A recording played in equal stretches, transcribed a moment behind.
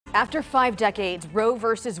After 5 decades, Roe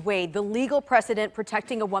versus Wade, the legal precedent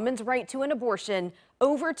protecting a woman's right to an abortion,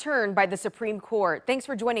 overturned by the Supreme Court. Thanks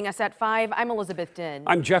for joining us at 5. I'm Elizabeth Din.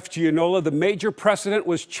 I'm Jeff Gianola. The major precedent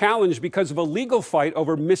was challenged because of a legal fight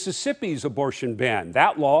over Mississippi's abortion ban.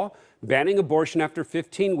 That law, banning abortion after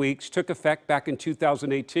 15 weeks, took effect back in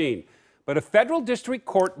 2018. But a federal district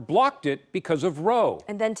court blocked it because of Roe.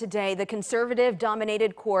 And then today, the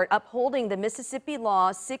conservative-dominated court upholding the Mississippi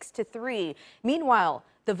law 6-3. Meanwhile,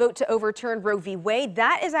 the vote to overturn Roe v. Wade,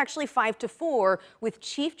 that is actually 5-4, with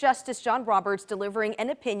Chief Justice John Roberts delivering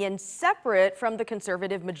an opinion separate from the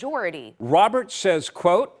conservative majority. Roberts says,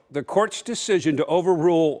 quote, "The court's decision to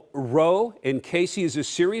overrule Roe and Casey is a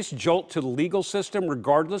serious jolt to the legal system,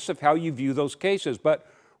 regardless of how you view those cases." But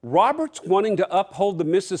Roberts wanting to uphold the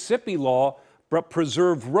Mississippi law but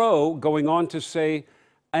preserve Roe, going on to say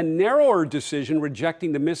a narrower decision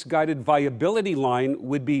rejecting the misguided viability line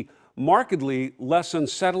would be markedly less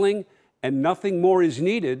unsettling, and nothing more is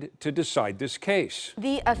needed to decide this case.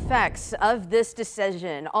 The effects of this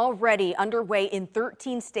decision already underway in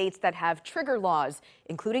 13 states that have trigger laws,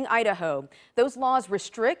 including Idaho. Those laws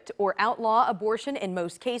restrict or outlaw abortion in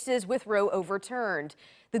most cases, with Roe overturned.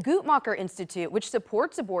 The Guttmacher Institute, which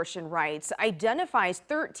supports abortion rights, identifies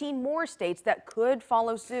 13 more states that could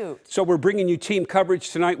follow suit. So we're bringing you team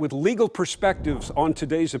coverage tonight with legal perspectives on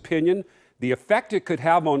today's opinion, the effect it could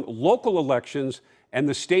have on local elections, and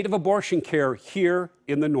the state of abortion care here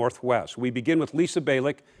in the Northwest. We begin with Lisa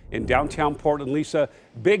Balick in downtown Portland. Lisa,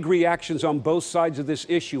 big reactions on both sides of this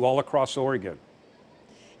issue all across Oregon.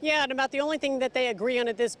 Yeah, and about the only thing that they agree on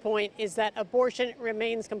at this point is that abortion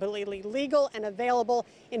remains completely legal and available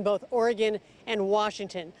in both Oregon and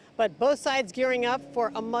Washington. But both sides gearing up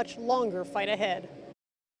for a much longer fight ahead.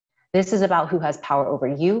 This is about who has power over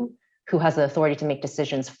you, who has the authority to make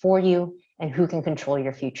decisions for you, and who can control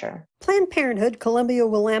your future. Planned Parenthood Columbia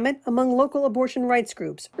Willamette among local abortion rights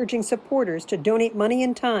groups, urging supporters to donate money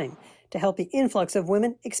and time to help the influx of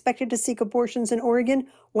women expected to seek abortions in Oregon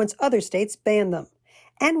once other states ban them,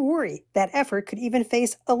 and worry that effort could even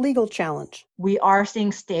face a legal challenge. We are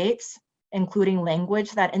seeing states, including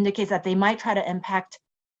language that indicates that they might try to impact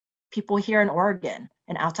people here in Oregon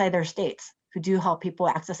and outside their states who do help people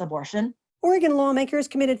access abortion. Oregon lawmakers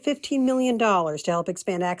committed $15 million to help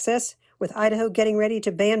expand access. With Idaho getting ready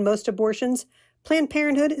to ban most abortions, Planned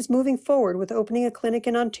Parenthood is moving forward with opening a clinic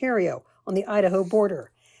in Ontario on the Idaho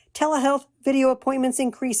border. Telehealth video appointments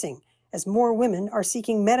increasing as more women are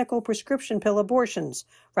seeking medical prescription pill abortions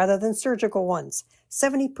rather than surgical ones.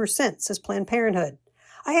 70%, says Planned Parenthood.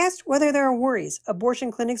 I asked whether there are worries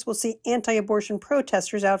abortion clinics will see anti-abortion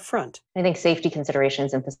protesters out front. I think safety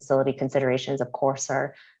considerations and facility considerations, of course,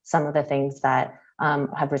 are some of the things that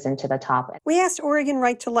have risen to the top. We asked Oregon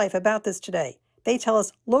Right to Life about this today. They tell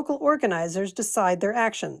us local organizers decide their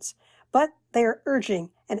actions, but they are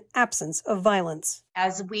urging an absence of violence.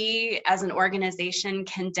 As we, as an organization,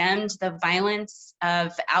 condemned the violence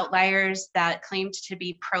of outliers that claimed to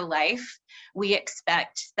be pro-life, we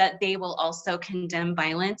expect that they will also condemn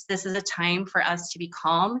violence. This is a time for us to be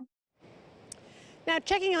calm. Now,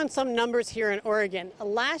 checking on some numbers here in Oregon.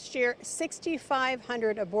 Last year,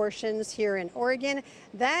 6,500 abortions here in Oregon.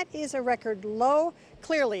 That is a record low.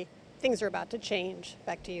 Clearly, things are about to change.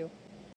 Back to you.